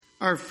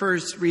Our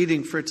first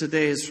reading for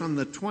today is from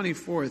the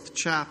 24th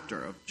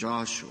chapter of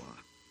Joshua.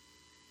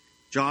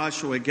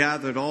 Joshua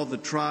gathered all the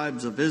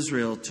tribes of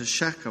Israel to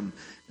Shechem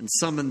and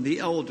summoned the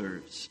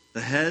elders,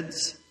 the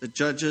heads, the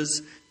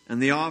judges, and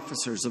the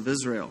officers of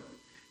Israel.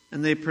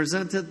 And they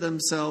presented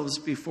themselves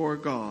before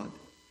God.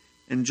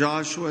 And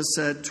Joshua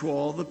said to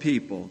all the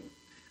people,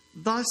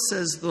 "Thus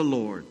says the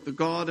Lord, the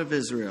God of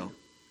Israel,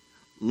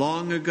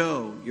 long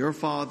ago your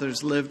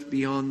fathers lived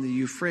beyond the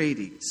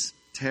Euphrates,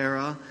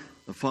 Terah,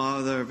 the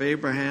father of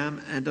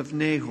Abraham and of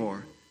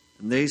Nahor,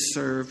 and they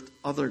served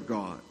other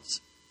gods.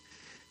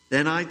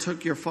 Then I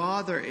took your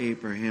father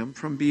Abraham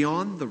from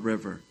beyond the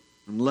river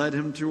and led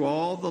him through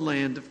all the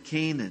land of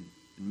Canaan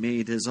and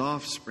made his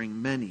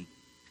offspring many.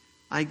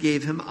 I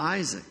gave him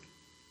Isaac,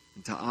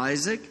 and to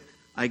Isaac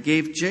I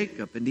gave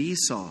Jacob and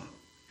Esau.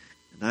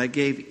 And I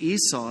gave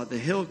Esau the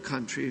hill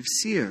country of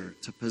Seir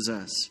to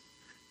possess.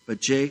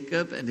 But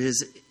Jacob and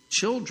his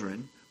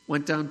children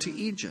went down to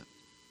Egypt.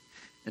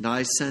 And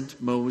I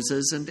sent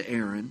Moses and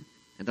Aaron,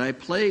 and I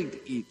plagued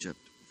Egypt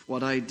with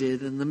what I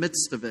did in the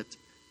midst of it.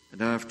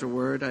 And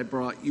afterward I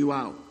brought you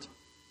out.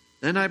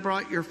 Then I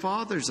brought your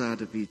fathers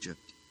out of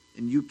Egypt,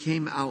 and you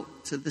came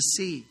out to the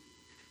sea.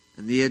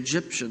 And the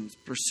Egyptians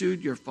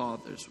pursued your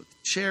fathers with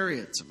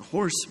chariots and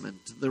horsemen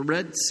to the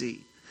Red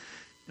Sea.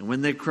 And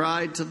when they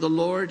cried to the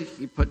Lord,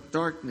 he put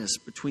darkness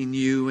between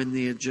you and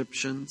the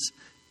Egyptians,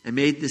 and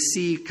made the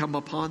sea come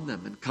upon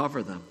them and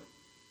cover them.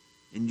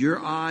 And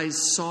your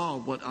eyes saw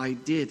what I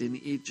did in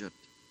Egypt.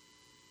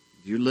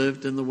 You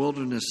lived in the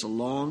wilderness a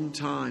long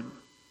time.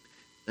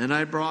 Then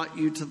I brought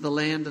you to the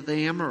land of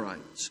the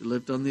Amorites, who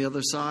lived on the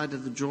other side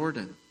of the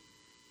Jordan.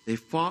 They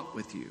fought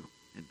with you,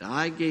 and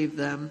I gave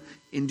them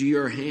into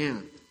your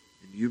hand,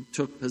 and you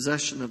took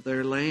possession of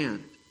their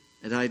land,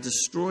 and I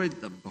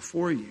destroyed them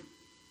before you.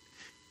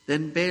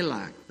 Then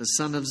Balak, the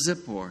son of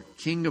Zippor,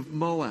 king of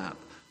Moab,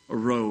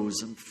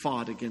 arose and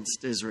fought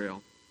against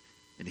Israel.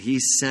 And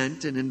he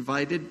sent and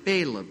invited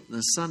Balaam,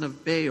 the son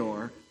of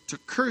Beor, to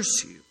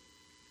curse you.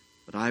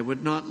 But I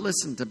would not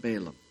listen to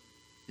Balaam.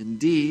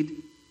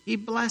 Indeed, he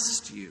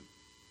blessed you.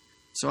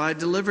 So I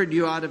delivered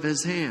you out of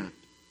his hand.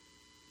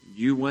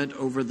 You went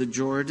over the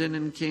Jordan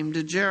and came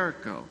to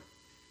Jericho.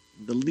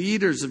 And the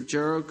leaders of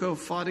Jericho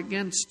fought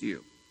against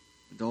you,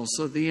 and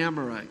also the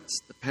Amorites,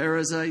 the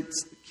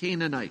Perizzites, the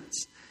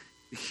Canaanites,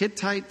 the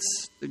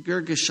Hittites, the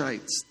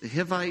Girgashites, the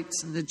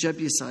Hivites, and the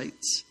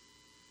Jebusites.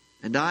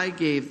 And I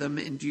gave them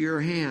into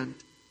your hand.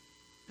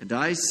 And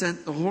I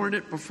sent the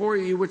hornet before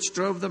you, which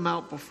drove them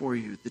out before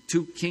you, the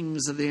two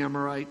kings of the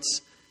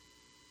Amorites.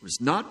 It was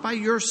not by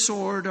your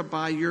sword or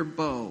by your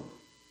bow.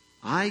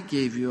 I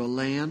gave you a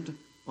land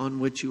on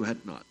which you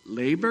had not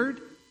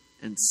labored,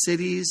 and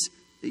cities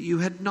that you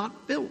had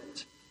not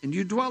built, and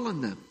you dwell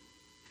in them.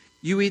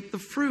 You eat the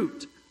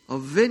fruit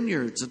of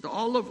vineyards and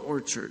olive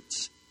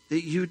orchards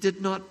that you did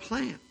not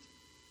plant.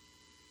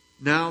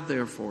 Now,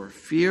 therefore,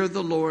 fear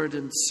the Lord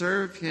and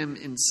serve him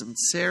in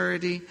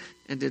sincerity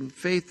and in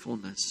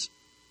faithfulness.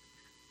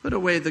 Put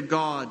away the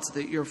gods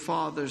that your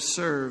fathers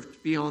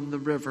served beyond the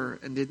river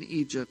and in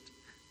Egypt,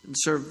 and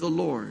serve the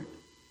Lord.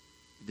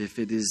 And if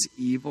it is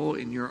evil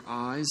in your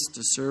eyes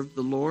to serve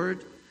the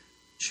Lord,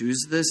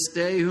 choose this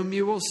day whom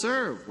you will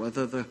serve,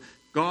 whether the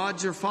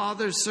gods your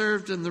fathers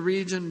served in the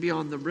region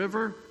beyond the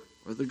river,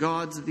 or the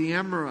gods of the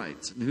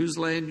Amorites, in whose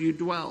land you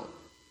dwell.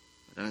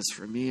 But as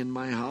for me and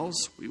my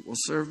house, we will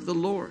serve the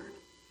Lord."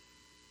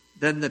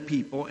 Then the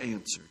people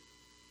answered,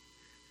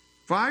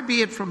 "Far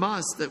be it from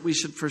us that we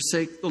should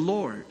forsake the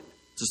Lord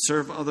to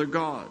serve other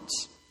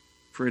gods.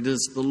 For it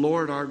is the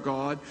Lord our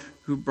God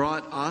who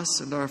brought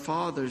us and our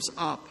fathers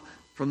up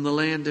from the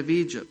land of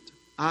Egypt,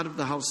 out of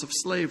the house of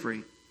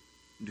slavery,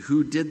 and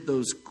who did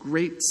those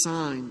great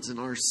signs in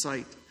our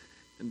sight,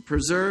 and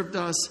preserved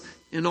us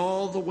in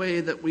all the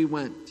way that we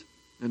went,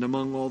 and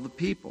among all the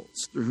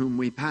peoples through whom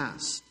we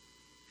passed.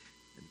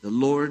 And the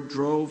Lord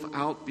drove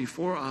out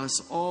before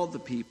us all the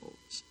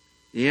peoples,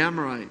 the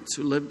Amorites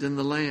who lived in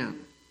the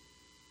land.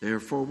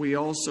 Therefore we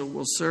also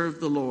will serve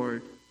the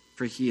Lord,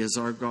 for he is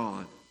our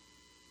God."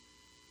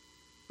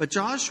 But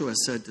Joshua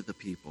said to the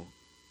people,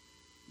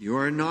 "You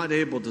are not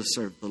able to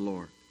serve the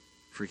Lord,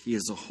 for he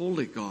is a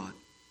holy God.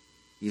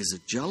 He is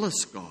a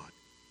jealous God.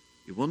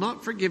 He will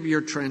not forgive your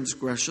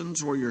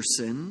transgressions or your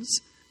sins.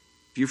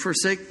 If you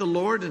forsake the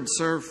Lord and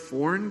serve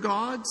foreign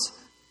gods,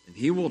 then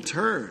he will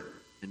turn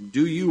and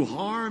do you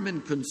harm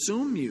and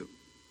consume you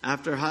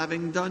after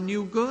having done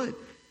you good."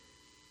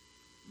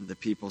 And the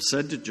people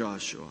said to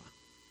Joshua,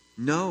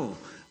 "No,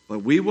 but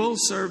we will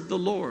serve the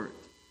Lord."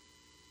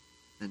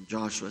 Then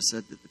Joshua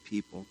said to the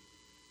people,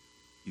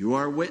 "You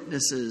are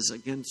witnesses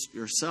against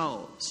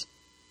yourselves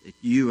that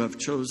you have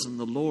chosen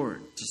the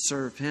Lord to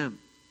serve him."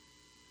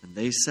 And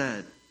they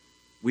said,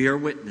 "We are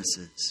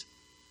witnesses."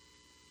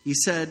 He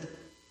said,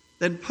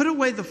 "Then put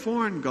away the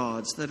foreign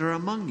gods that are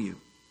among you,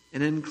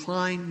 and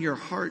incline your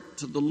heart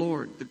to the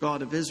Lord, the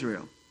God of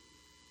Israel."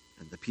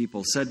 And the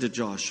people said to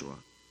Joshua,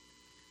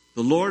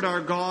 "The Lord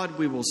our God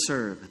we will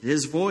serve, and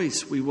his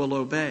voice we will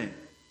obey."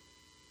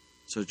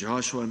 So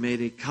Joshua made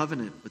a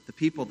covenant with the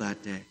people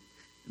that day,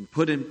 and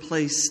put in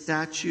place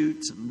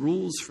statutes and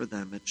rules for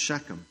them at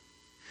Shechem.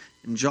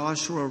 And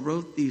Joshua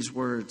wrote these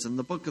words in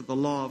the book of the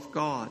law of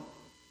God.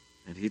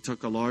 And he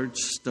took a large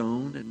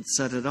stone and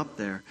set it up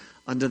there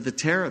under the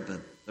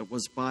terebinth that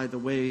was by the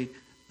way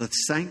the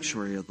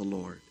sanctuary of the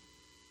Lord.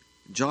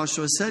 And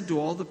Joshua said to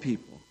all the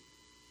people,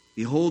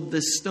 "Behold,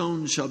 this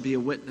stone shall be a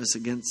witness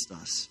against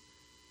us,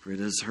 for it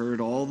has heard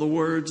all the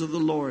words of the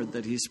Lord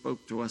that he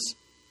spoke to us.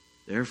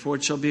 Therefore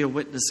it shall be a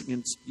witness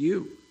against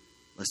you,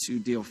 lest you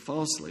deal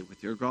falsely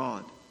with your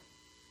God."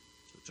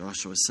 So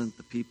Joshua sent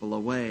the people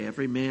away,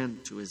 every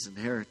man to his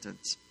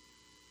inheritance.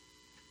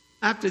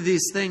 After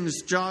these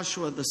things,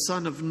 Joshua the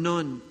son of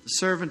Nun, the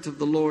servant of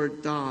the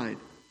Lord, died,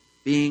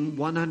 being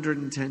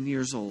 110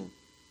 years old.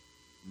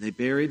 And they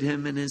buried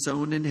him in his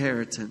own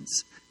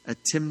inheritance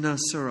at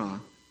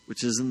Timnath-serah,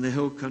 which is in the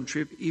hill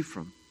country of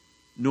Ephraim,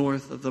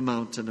 north of the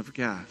mountain of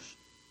Gaash.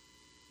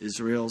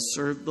 Israel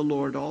served the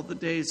Lord all the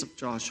days of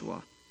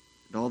Joshua,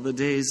 and all the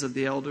days of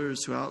the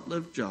elders who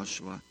outlived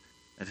Joshua,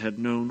 and had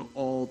known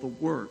all the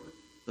work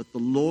that the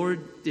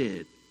Lord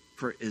did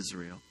for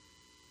Israel.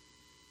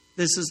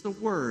 This is the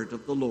word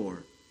of the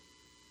Lord.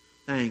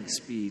 Thanks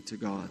be to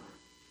God.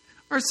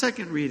 Our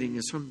second reading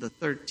is from the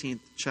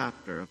 13th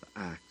chapter of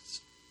Acts.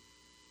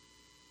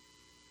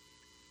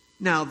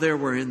 Now there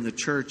were in the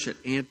church at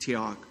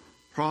Antioch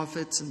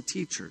prophets and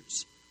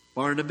teachers: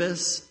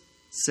 Barnabas,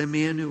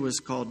 Simeon, who was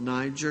called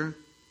Niger,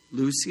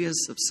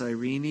 Lucius of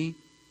Cyrene,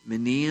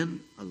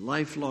 Manaen, a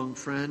lifelong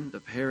friend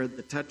of Herod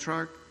the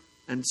Tetrarch,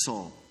 and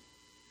Saul.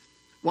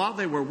 While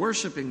they were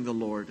worshiping the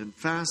Lord and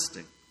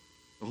fasting,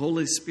 the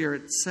Holy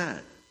Spirit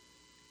said,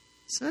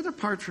 "Set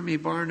apart for me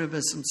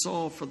Barnabas and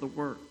Saul for the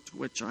work to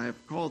which I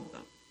have called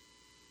them."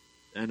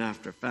 Then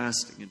after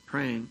fasting and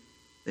praying,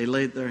 they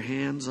laid their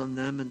hands on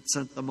them and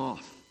sent them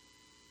off.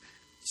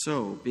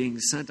 So, being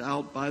sent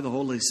out by the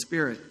Holy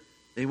Spirit,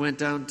 they went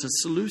down to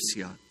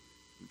Seleucia,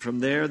 and from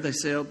there they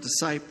sailed to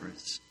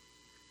Cyprus.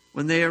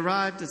 When they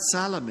arrived at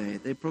Salome,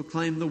 they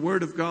proclaimed the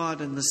word of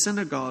God in the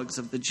synagogues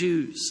of the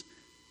Jews,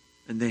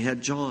 and they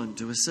had John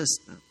to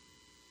assist them.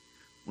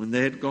 When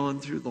they had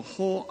gone through the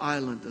whole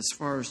island as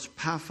far as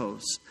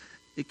Paphos,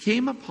 they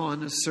came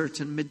upon a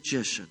certain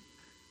magician,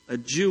 a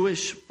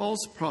Jewish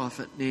false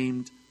prophet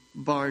named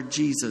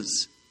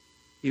Bar-Jesus.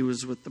 He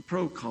was with the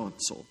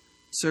proconsul,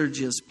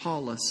 Sergius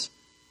Paulus,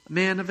 a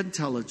man of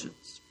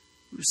intelligence,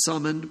 who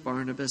summoned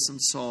Barnabas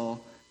and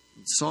Saul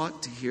and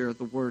sought to hear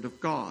the word of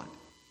God.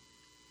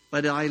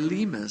 But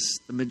Elymas,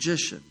 the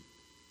magician,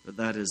 for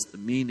that is the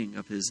meaning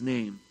of his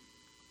name,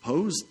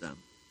 opposed them,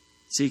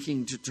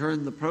 seeking to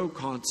turn the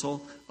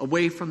proconsul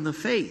away from the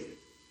faith.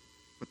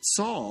 But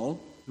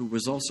Saul, who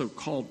was also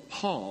called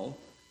Paul,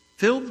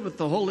 filled with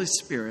the Holy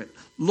Spirit,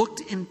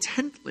 looked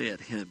intently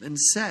at him and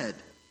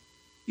said,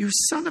 "You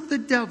son of the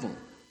devil,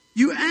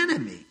 you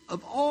enemy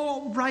of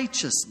all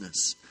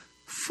righteousness,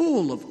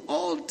 full of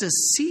all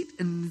deceit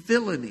and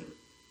villainy,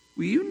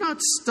 will you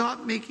not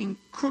stop making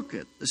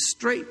crooked the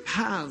straight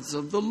paths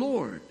of the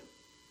Lord?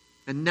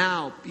 And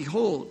now,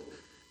 behold,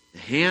 the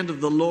hand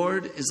of the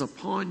Lord is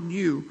upon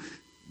you.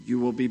 You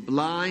will be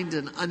blind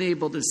and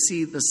unable to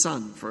see the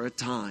sun for a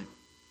time."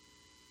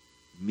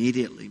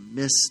 Immediately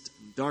mist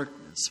and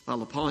darkness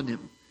fell upon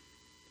him,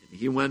 and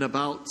he went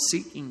about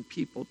seeking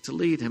people to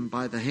lead him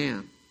by the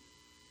hand.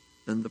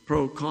 Then the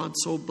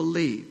proconsul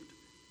believed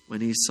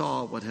when he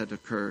saw what had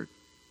occurred,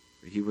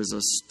 for he was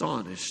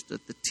astonished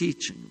at the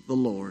teaching of the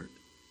Lord.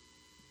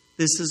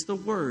 This is the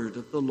word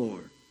of the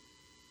Lord.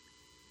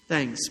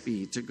 Thanks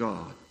be to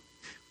God.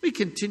 We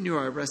continue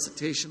our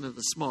recitation of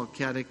the small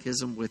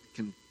catechism with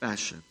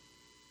confession.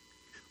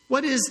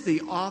 What is the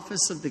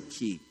office of the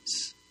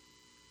keys?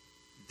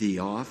 The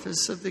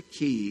office of the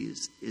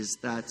keys is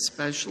that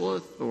special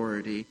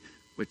authority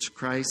which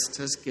Christ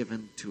has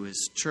given to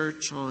his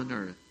church on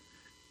earth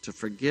to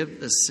forgive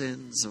the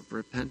sins of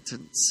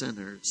repentant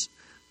sinners,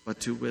 but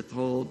to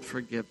withhold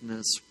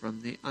forgiveness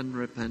from the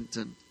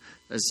unrepentant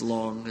as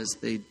long as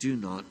they do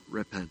not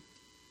repent.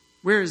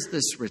 Where is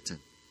this written?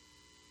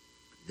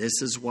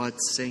 This is what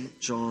St.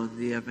 John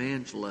the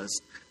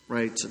Evangelist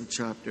writes in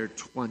chapter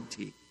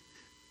 20.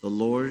 The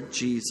Lord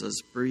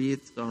Jesus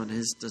breathed on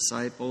his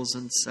disciples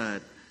and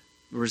said,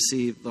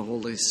 "Receive the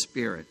Holy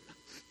Spirit.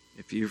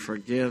 If you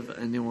forgive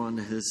anyone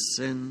his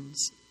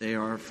sins, they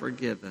are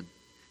forgiven.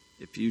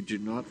 If you do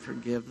not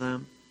forgive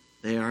them,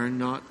 they are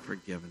not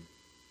forgiven."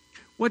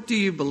 What do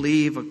you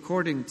believe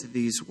according to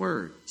these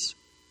words?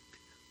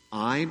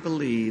 I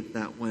believe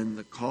that when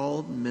the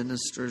called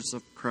ministers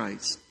of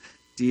Christ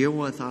deal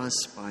with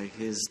us by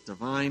his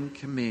divine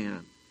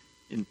command,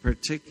 in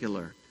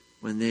particular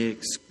when they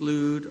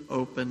exclude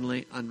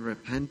openly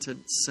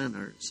unrepentant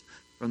sinners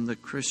from the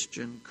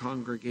Christian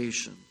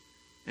congregation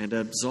and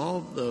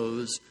absolve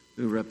those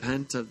who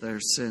repent of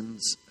their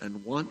sins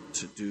and want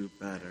to do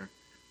better,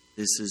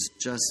 this is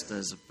just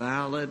as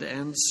valid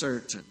and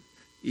certain,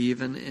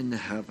 even in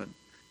heaven,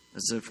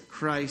 as if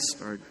Christ,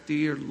 our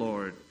dear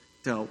Lord,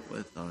 dealt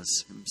with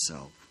us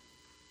himself.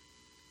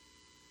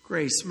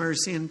 Grace,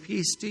 mercy, and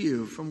peace to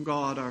you from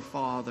God our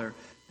Father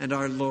and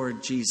our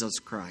Lord Jesus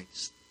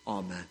Christ.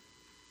 Amen.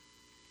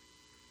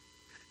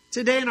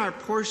 Today in our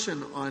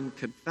portion on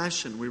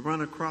confession, we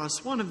run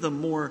across one of the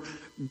more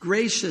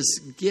gracious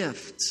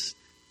gifts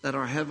that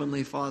our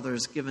Heavenly Father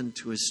has given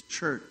to His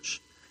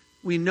church.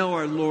 We know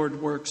our Lord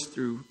works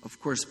through,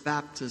 of course,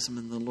 baptism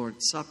and the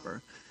Lord's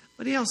Supper,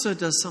 but He also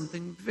does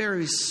something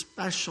very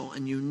special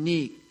and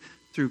unique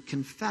through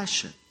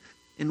confession,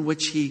 in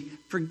which He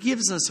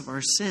forgives us of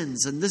our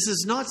sins. And this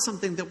is not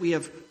something that we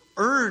have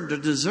earned or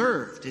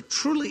deserved. It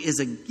truly is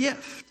a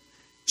gift.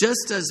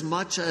 Just as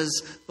much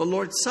as the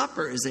Lord's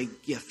Supper is a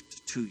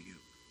gift to you,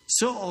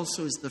 so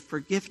also is the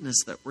forgiveness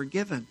that we're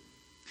given.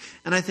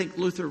 And I think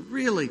Luther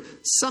really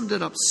summed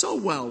it up so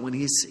well when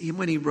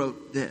he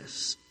wrote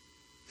this.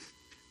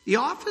 The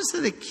office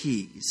of the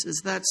keys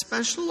is that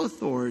special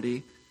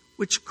authority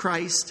which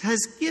Christ has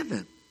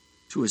given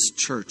to His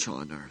church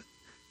on earth,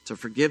 to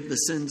forgive the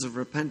sins of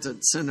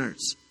repentant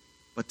sinners,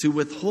 but to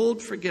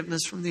withhold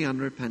forgiveness from the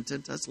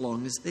unrepentant as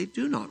long as they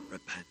do not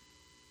repent.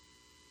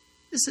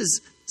 This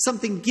is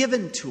something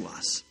given to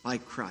us by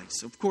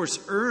Christ. Of course,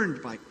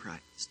 earned by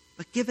Christ,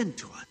 but given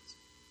to us.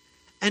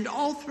 And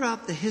all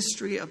throughout the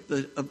history of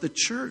the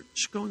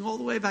church, going all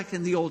the way back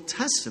in the Old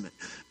Testament,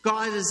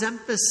 God has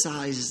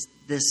emphasized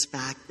this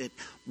fact that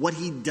what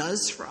He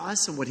does for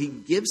us and what He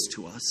gives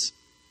to us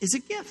is a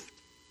gift.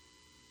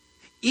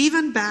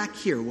 Even back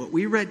here, what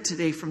we read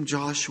today from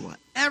Joshua,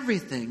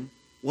 everything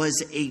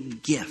was a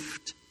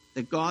gift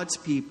that God's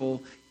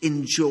people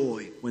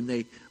enjoyed when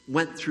they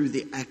went through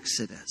the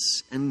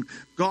Exodus. And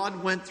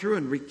God went through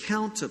and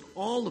recounted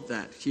all of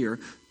that here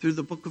through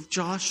the book of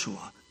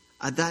Joshua.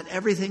 That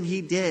everything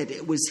He did,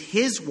 it was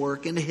His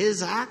work and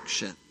His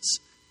actions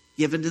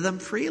given to them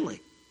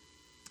freely.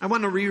 I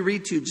want to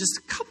reread to you just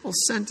a couple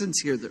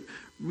sentences here that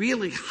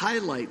really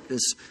highlight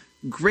this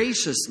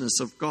graciousness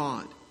of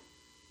God.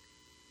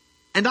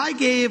 And I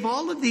gave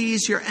all of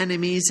these, your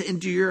enemies,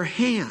 into your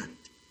hand.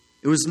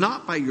 It was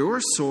not by your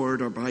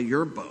sword or by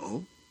your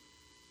bow.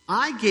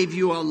 I gave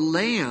you a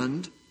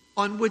land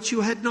on which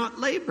you had not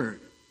labored,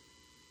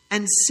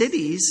 and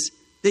cities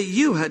that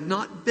you had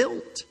not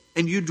built,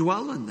 and you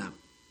dwell in them.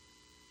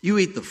 You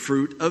eat the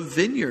fruit of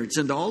vineyards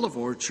and olive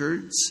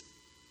orchards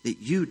that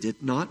you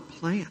did not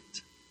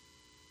plant.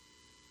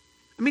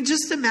 I mean,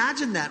 just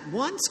imagine that.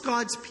 Once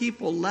God's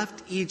people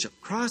left Egypt,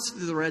 crossed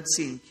through the Red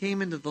Sea, and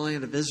came into the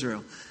land of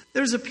Israel,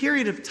 there's a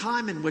period of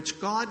time in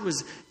which God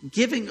was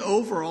giving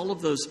over all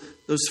of those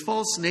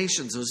false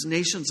nations, those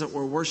nations that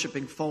were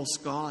worshiping false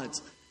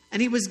gods.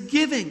 And He was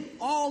giving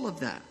all of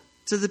that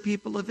to the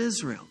people of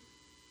Israel.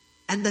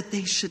 And that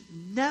they should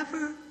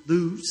never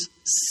lose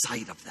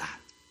sight of that.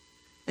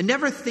 And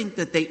never think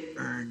that they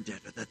earned it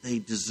or that they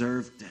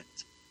deserved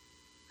it.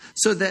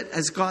 So that,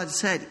 as God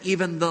said,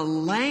 even the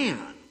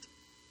land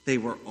they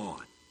were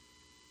on,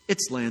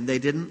 it's land they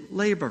didn't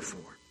labor for.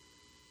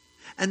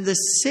 And the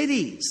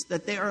cities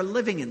that they are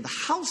living in, the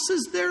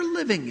houses they're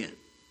living in,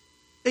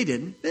 they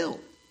didn't build.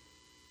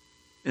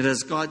 And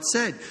as God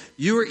said,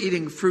 you are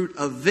eating fruit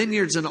of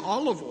vineyards and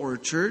olive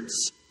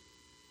orchards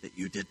that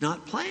you did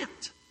not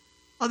plant.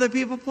 Other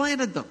people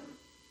planted them.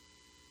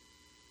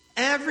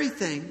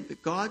 Everything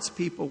that God's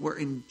people were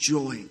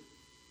enjoying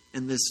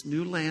in this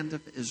new land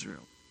of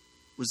Israel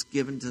was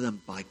given to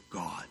them by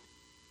God.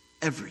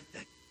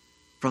 Everything.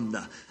 From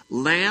the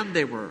land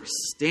they were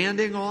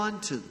standing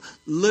on to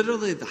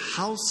literally the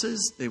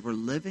houses they were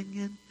living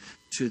in,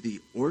 to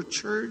the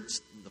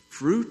orchards and the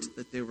fruit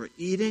that they were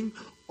eating,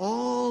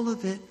 all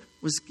of it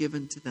was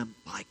given to them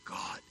by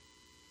God.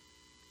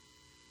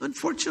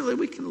 Unfortunately,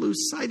 we can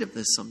lose sight of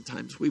this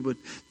sometimes. We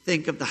would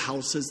think of the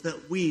houses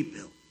that we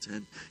built.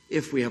 And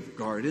if we have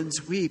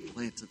gardens, we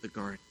planted the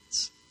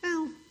gardens.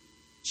 Well,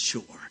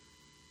 sure.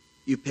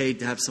 You paid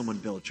to have someone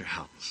build your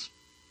house.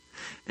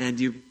 And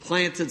you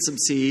planted some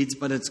seeds,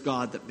 but it's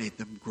God that made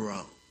them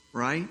grow,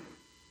 right?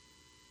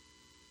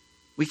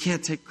 We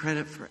can't take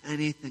credit for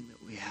anything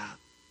that we have.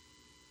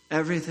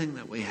 Everything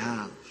that we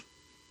have,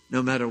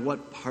 no matter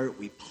what part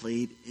we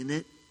played in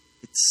it,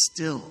 it's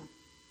still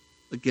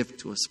a gift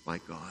to us by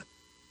God,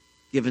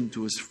 given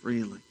to us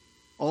freely,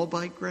 all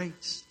by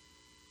grace.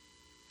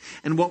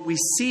 And what we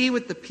see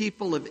with the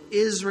people of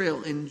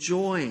Israel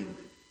enjoying,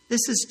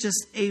 this is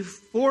just a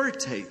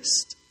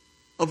foretaste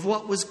of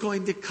what was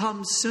going to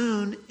come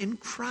soon in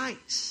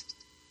Christ.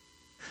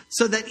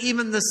 So that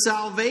even the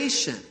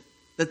salvation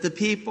that the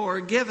people are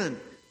given,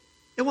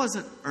 it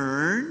wasn't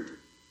earned.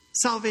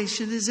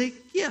 Salvation is a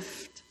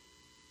gift.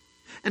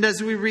 And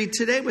as we read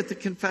today with the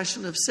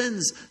confession of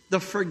sins, the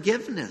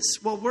forgiveness,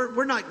 well,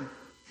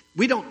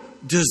 we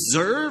don't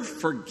deserve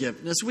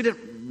forgiveness. We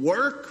didn't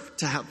work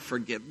to have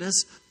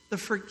forgiveness. The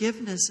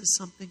forgiveness is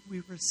something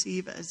we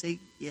receive as a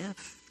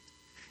gift.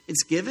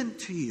 It's given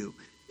to you.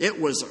 It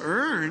was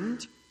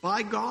earned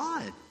by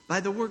God,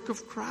 by the work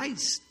of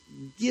Christ,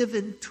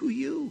 given to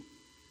you.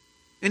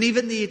 And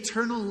even the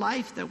eternal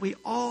life that we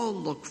all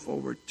look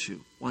forward to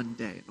one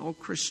day, and all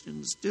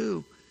Christians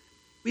do.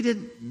 We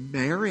didn't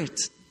merit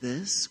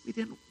this. We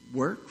didn't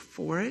work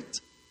for it.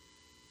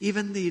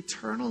 Even the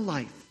eternal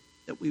life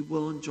that we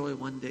will enjoy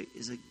one day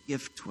is a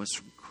gift to us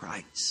from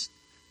Christ,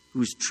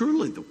 who's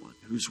truly the one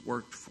who's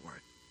worked for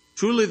it,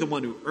 truly the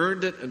one who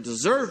earned it and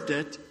deserved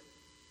it,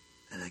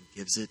 and then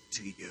gives it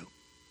to you.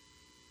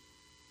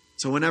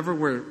 So whenever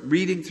we're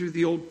reading through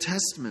the Old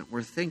Testament,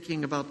 we're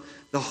thinking about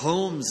the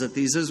homes that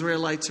these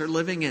Israelites are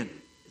living in.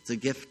 It's a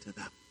gift to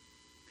them.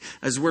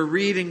 As we're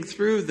reading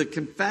through the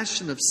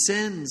confession of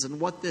sins and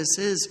what this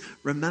is,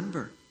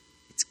 remember,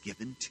 it's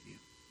given to you.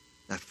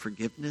 That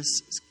forgiveness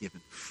is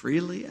given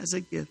freely as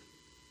a gift.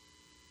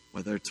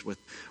 Whether it's with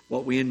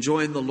what we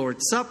enjoy in the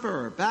Lord's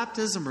Supper or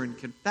baptism or in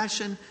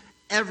confession,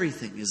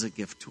 everything is a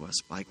gift to us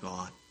by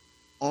God.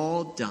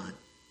 All done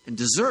and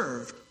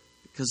deserved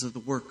because of the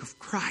work of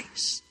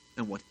Christ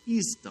and what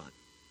He's done,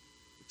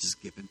 which is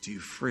given to you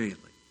freely,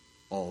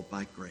 all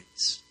by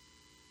grace.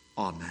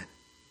 Amen.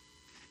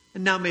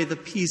 And now may the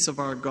peace of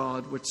our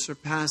God, which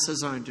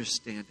surpasses our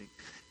understanding,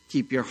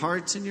 keep your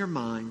hearts and your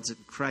minds in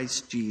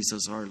Christ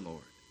Jesus our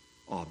Lord.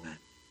 Amen.